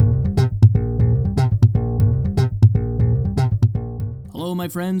Hello, my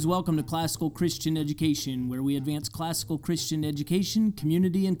friends. Welcome to Classical Christian Education, where we advance classical Christian education,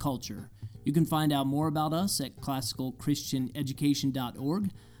 community, and culture. You can find out more about us at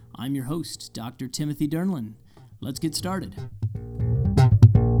classicalchristianeducation.org. I'm your host, Dr. Timothy Dernlin. Let's get started.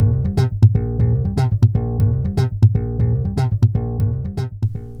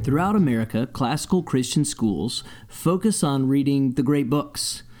 Throughout America, classical Christian schools focus on reading the great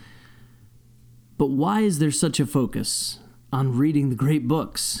books. But why is there such a focus on reading the great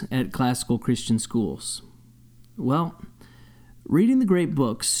books at classical Christian schools? Well, reading the great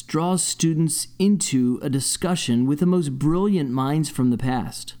books draws students into a discussion with the most brilliant minds from the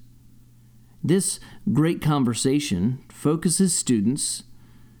past. This great conversation focuses students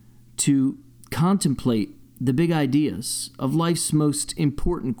to contemplate the big ideas of life's most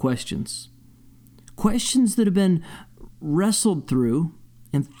important questions. Questions that have been wrestled through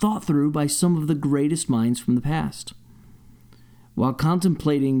and thought through by some of the greatest minds from the past. While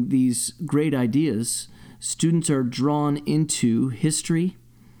contemplating these great ideas, students are drawn into history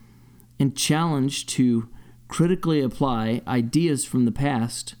and challenged to critically apply ideas from the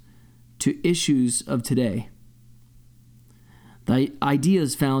past to issues of today. The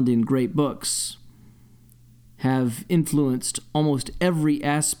ideas found in great books have influenced almost every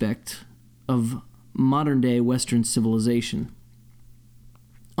aspect of modern-day Western civilization.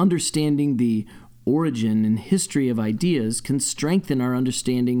 Understanding the origin and history of ideas can strengthen our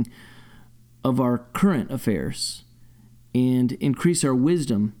understanding of our current affairs and increase our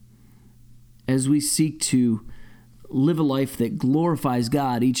wisdom as we seek to live a life that glorifies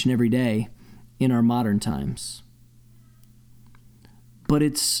God each and every day in our modern times. But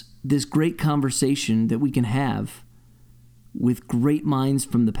it's this great conversation that we can have with great minds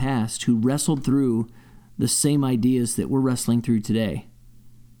from the past who wrestled through the same ideas that we're wrestling through today.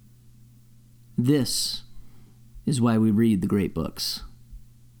 This is why we read the great books.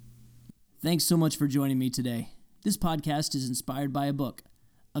 Thanks so much for joining me today. This podcast is inspired by a book,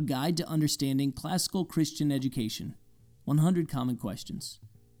 A Guide to Understanding Classical Christian Education, 100 Common Questions.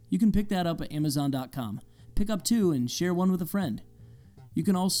 You can pick that up at Amazon.com. Pick up two and share one with a friend. You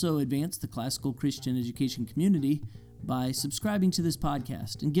can also advance the classical Christian education community by subscribing to this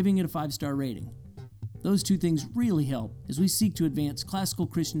podcast and giving it a 5-star rating. Those two things really help as we seek to advance classical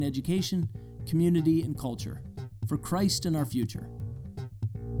Christian education, community, and culture for Christ and our future.